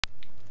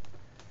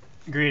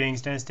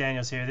Greetings, Dennis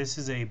Daniels here. This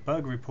is a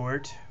bug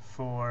report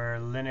for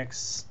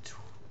Linux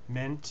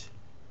Mint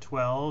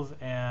 12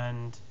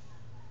 and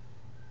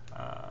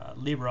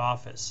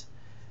LibreOffice.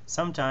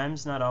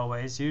 Sometimes, not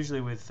always,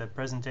 usually with the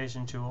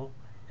presentation tool,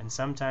 and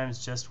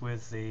sometimes just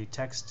with the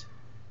text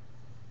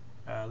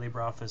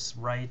LibreOffice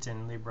Write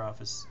and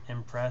LibreOffice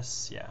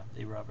Impress. Yeah,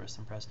 LibreOffice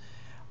Impress.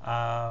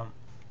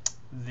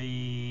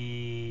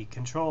 The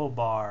control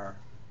bar,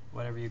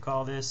 whatever you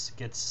call this,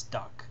 gets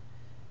stuck,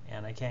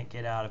 and I can't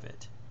get out of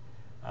it.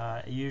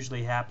 It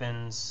usually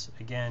happens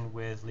again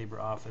with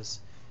LibreOffice.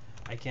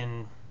 I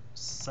can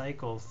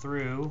cycle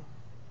through,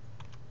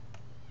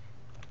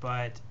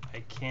 but I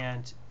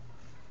can't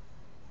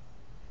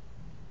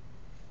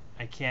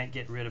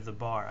get rid of the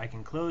bar. I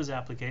can close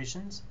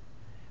applications,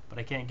 but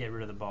I can't get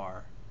rid of the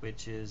bar,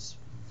 which is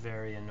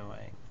very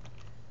annoying.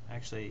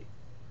 Actually,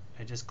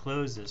 I just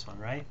closed this one,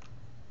 right?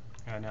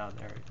 Oh, no,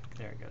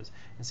 there it goes.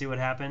 And see what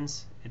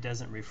happens? It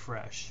doesn't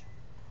refresh.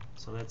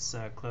 So let's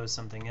close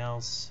something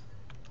else.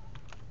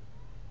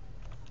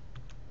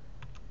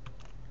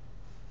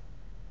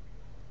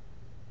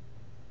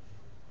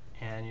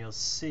 And you'll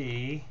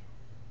see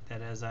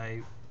that as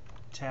I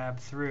tab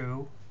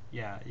through,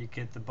 yeah, you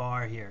get the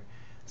bar here.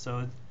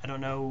 So I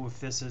don't know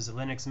if this is a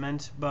Linux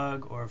Mint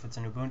bug or if it's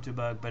an Ubuntu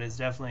bug, but it's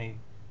definitely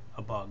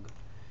a bug.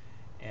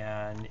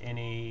 And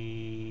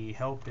any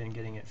help in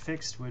getting it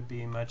fixed would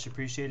be much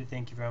appreciated.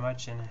 Thank you very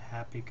much, and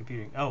happy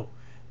computing. Oh,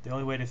 the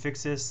only way to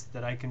fix this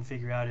that I can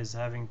figure out is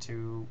having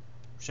to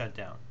shut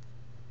down.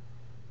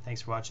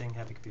 Thanks for watching.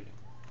 Happy computing.